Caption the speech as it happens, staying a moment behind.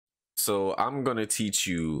So I'm going to teach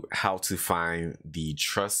you how to find the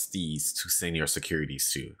trustees to send your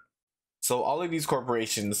securities to. So all of these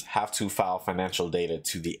corporations have to file financial data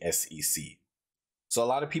to the SEC. So a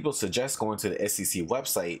lot of people suggest going to the SEC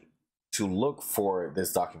website to look for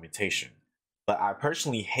this documentation. But I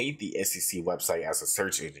personally hate the SEC website as a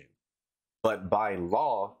search engine. But by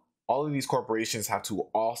law, all of these corporations have to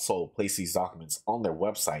also place these documents on their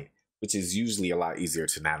website, which is usually a lot easier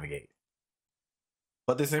to navigate.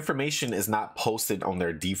 But this information is not posted on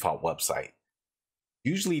their default website.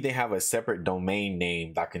 Usually they have a separate domain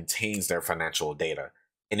name that contains their financial data,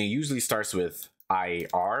 and it usually starts with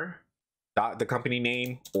IR, the company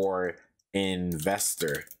name, or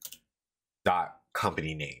investor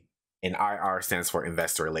company name. And IR stands for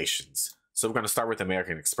investor relations. So we're going to start with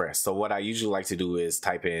American Express. So what I usually like to do is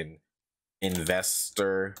type in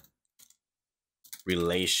investor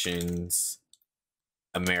relations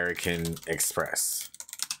American Express.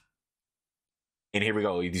 And here we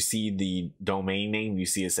go. You see the domain name, you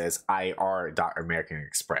see it says ir.American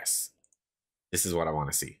Express. This is what I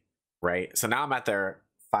want to see, right? So now I'm at their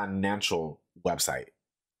financial website.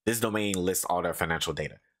 This domain lists all their financial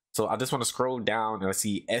data. So I just want to scroll down and I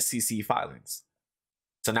see SEC filings.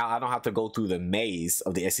 So now I don't have to go through the maze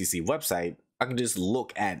of the SEC website. I can just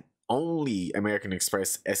look at only American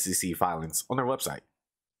Express SEC filings on their website.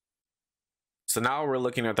 So now we're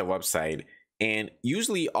looking at the website, and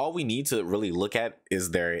usually all we need to really look at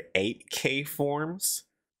is their 8K forms.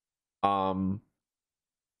 So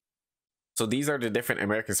these are the different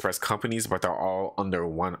American Express companies, but they're all under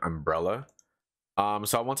one umbrella.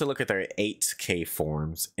 So I want to look at their 8K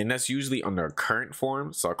forms, and that's usually under current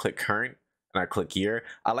forms. So I'll click current and I click year.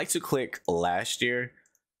 I like to click last year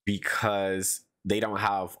because they don't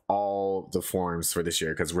have all the forms for this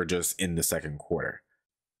year because we're just in the second quarter.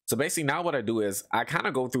 So basically now what I do is I kind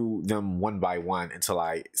of go through them one by one until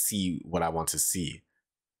I see what I want to see.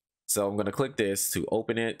 So I'm going to click this to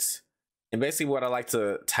open it. And basically what I like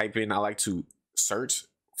to type in, I like to search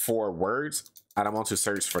for words, and I want to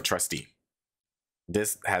search for trustee.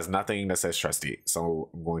 This has nothing that says trustee. So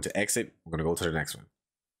I'm going to exit. I'm going to go to the next one.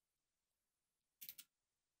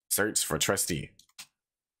 Search for trustee.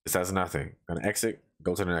 This has nothing. I'm going to exit,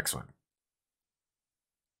 go to the next one.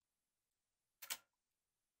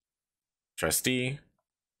 Trustee,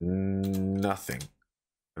 nothing.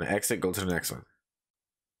 I'm gonna exit, go to the next one.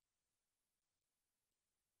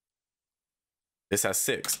 This has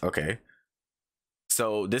 6. Okay.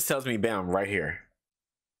 So this tells me, bam, right here.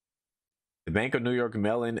 The Bank of New York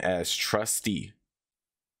Mellon as trustee.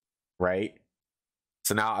 Right?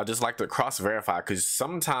 So now I just like to cross-verify, because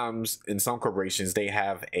sometimes in some corporations they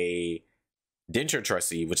have a indenture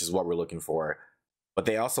trustee, which is what we're looking for. But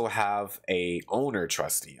they also have a owner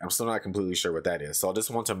trustee. I'm still not completely sure what that is. So I just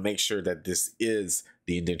want to make sure that this is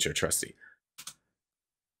the indenture trustee.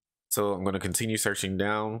 So I'm going to continue searching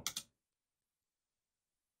down.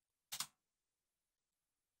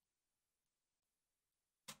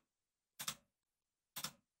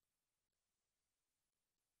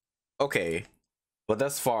 Okay, but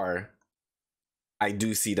thus far, I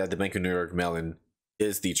do see that the Bank of New York Mellon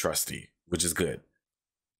is the trustee, which is good.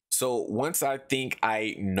 So once I think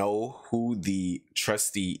I know who the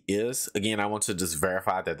trustee is, again, I want to just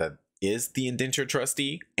verify that that is the indenture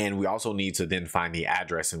trustee. And we also need to then find the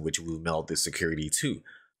address in which we mailed the security to.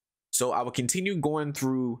 So I will continue going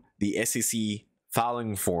through the SEC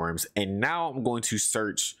filing forms. And now I'm going to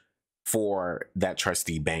search for that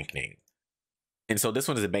trustee bank name. And so this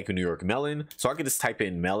one is the Bank of New York Mellon. So I can just type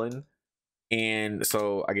in Mellon. And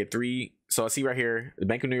so I get 3. So I see right here, the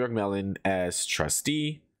Bank of New York Mellon as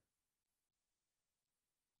trustee.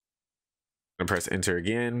 And press enter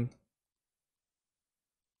again.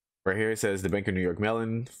 Right here it says the Bank of New York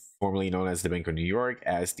Mellon, formerly known as the Bank of New York,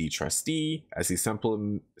 as the trustee, as he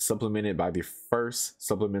supplemented by the first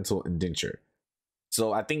supplemental indenture.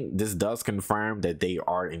 So I think this does confirm that they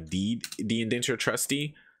are indeed the indenture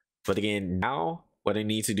trustee. But again, now what I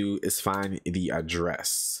need to do is find the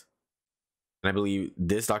address. And I believe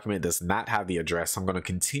this document does not have the address. So I'm going to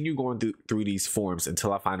continue going through these forms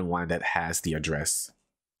until I find one that has the address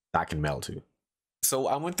that I can mail to. So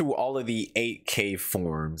I went through all of the 8K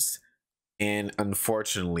forms, and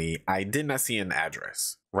unfortunately, I did not see an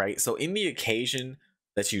address, right? So in the occasion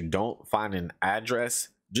that you don't find an address,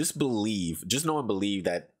 just know and believe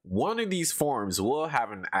that one of these forms will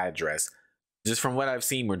have an address. Just from what I've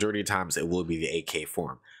seen, majority of times it will be the 8K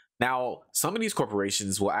form. Now, some of these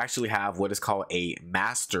corporations will actually have what is called a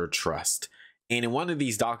master trust. And in one of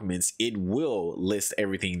these documents, it will list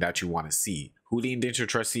everything that you want to see, who the indenture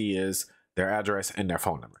trustee is, their address, and their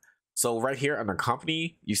phone number. So right here on the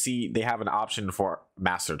company, you see they have an option for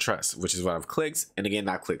master trust, which is what I've clicked. And again,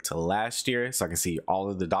 I clicked to last year so I can see all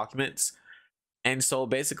of the documents. And so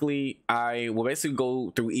basically, I will basically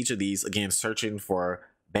go through each of these, again, searching for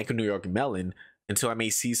Bank of New York Mellon until I may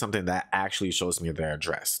see something that actually shows me their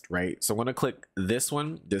address, right? So I'm going to click this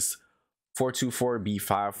one, this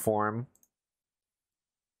 424B5 form.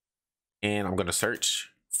 And I'm going to search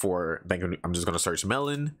for Bank of, I'm just going to search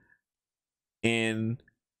Mellon. And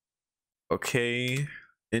okay,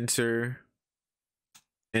 enter,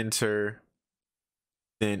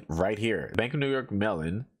 then right here, Bank of New York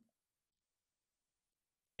Mellon.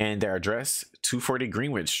 And their address, 240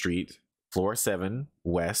 Greenwich Street, floor 7,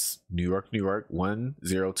 West, New York, New York,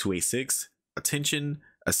 10286. Attention,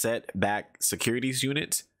 Asset Back Securities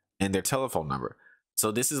Unit, and their telephone number.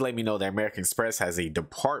 So this is letting me know that American Express has a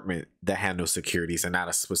department that handles securities and not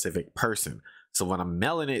a specific person. So when I'm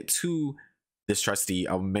mailing it to this trustee,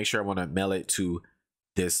 I'll make sure I want to mail it to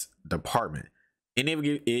this department. And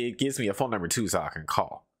it gives me a phone number too, so I can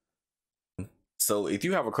call. So if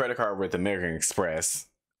you have a credit card with American Express,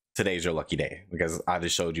 today's your lucky day, because I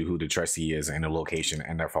just showed you who the trustee is and the location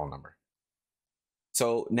and their phone number.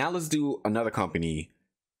 So now let's do another company.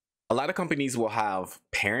 A lot of companies will have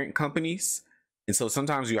parent companies. And so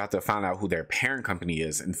sometimes you have to find out who their parent company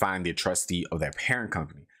is and find the trustee of their parent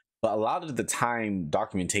company. But a lot of the time,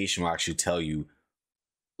 documentation will actually tell you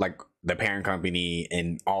like the parent company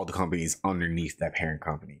and all the companies underneath that parent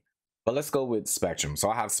company. But let's go with Spectrum.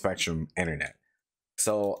 So I have Spectrum Internet.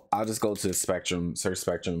 So I'll just go to Spectrum, search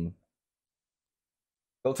Spectrum,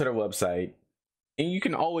 go to their website, and you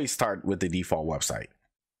can always start with the default website.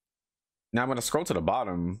 Now I'm going to scroll to the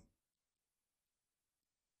bottom.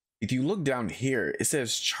 If you look down here, it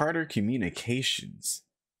says Charter Communications.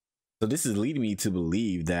 So this is leading me to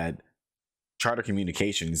believe that Charter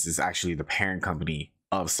Communications is actually the parent company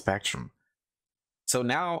of Spectrum. So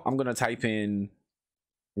now I'm going to type in,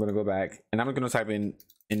 I'm going to go back and I'm going to type in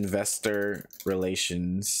Investor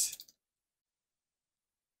Relations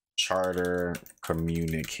Charter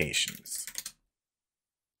Communications.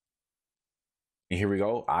 And here we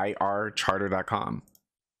go, ircharter.com.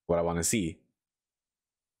 What I want to see.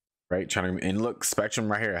 Right? And look,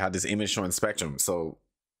 Spectrum right here. I have this image showing Spectrum. So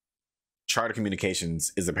Charter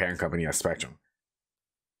Communications is the parent company of Spectrum.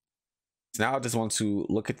 So now I just want to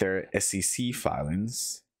look at their SEC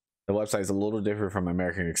filings. The website is a little different from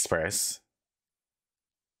American Express.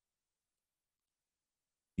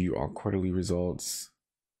 View all quarterly results.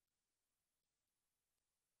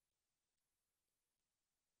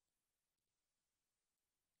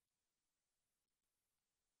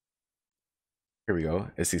 Here we go,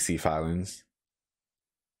 SEC filings.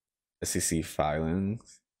 SEC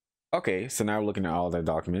filings. Okay, so now we're looking at all their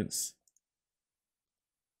documents.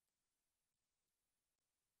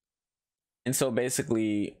 And so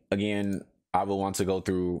basically, again, I will want to go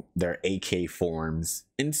through their AK forms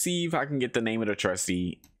and see if I can get the name of the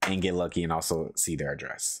trustee and get lucky and also see their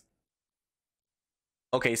address.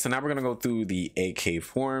 Okay, so now we're gonna go through the AK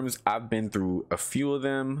forms. I've been through a few of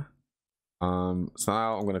them. So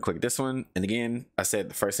now I'm gonna click this one. And again, I said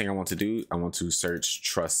the first thing I want to do, I want to search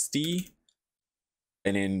trustee.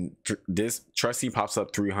 And then this trustee pops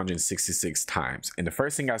up 366 times. And the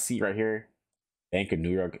first thing I see right here, Bank of New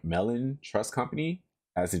York Mellon Trust Company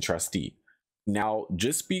as a trustee. Now,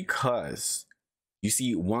 just because you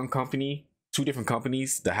see one company, two different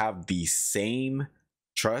companies that have the same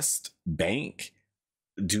trust bank,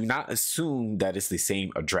 do not assume that it's the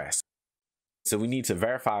same address. So we need to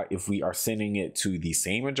verify if we are sending it to the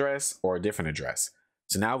same address or a different address.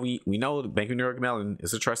 So now we know the Bank of New York Mellon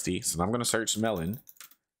is a trustee. So now I'm going to search Mellon.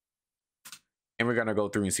 And we're going to go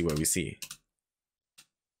through and see what we see.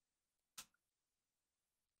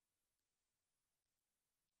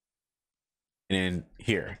 And then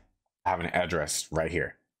here, I have an address right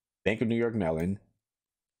here. Bank of New York Mellon.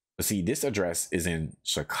 But see, this address is in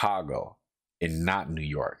Chicago and not New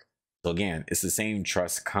York. So again, it's the same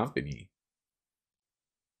trust company,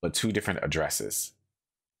 but two different addresses.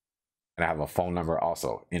 And I have a phone number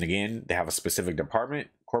also. And again, they have a specific department,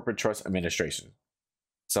 Corporate Trust Administration.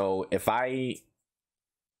 So if I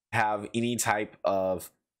have any type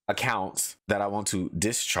of account that I want to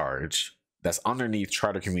discharge that's underneath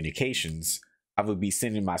Charter Communications, I would be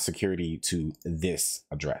sending my security to this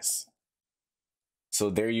address. So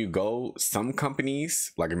there you go. Some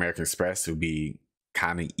companies like American Express would be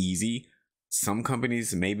kind of easy. Some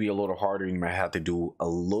companies may be a little harder. You might have to do a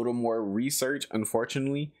little more research,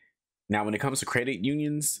 unfortunately. Now, when it comes to credit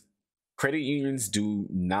unions do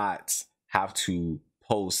not have to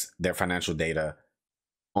post their financial data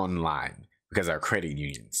online because they're credit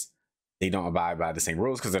unions. they don't abide by the same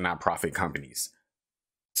rules because they're not profit companies.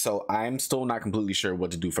 So I'm still not completely sure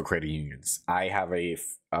what to do for credit unions. I have a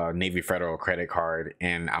Navy Federal credit card,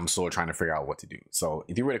 and I'm still trying to figure out what to do. So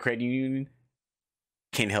if you're with a credit union,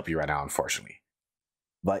 can't help you right now, unfortunately.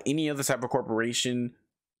 But any other type of corporation,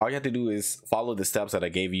 all you have to do is follow the steps that I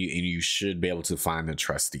gave you, and you should be able to find the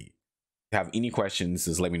trustee. If you have any questions,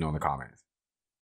 just let me know in the comments.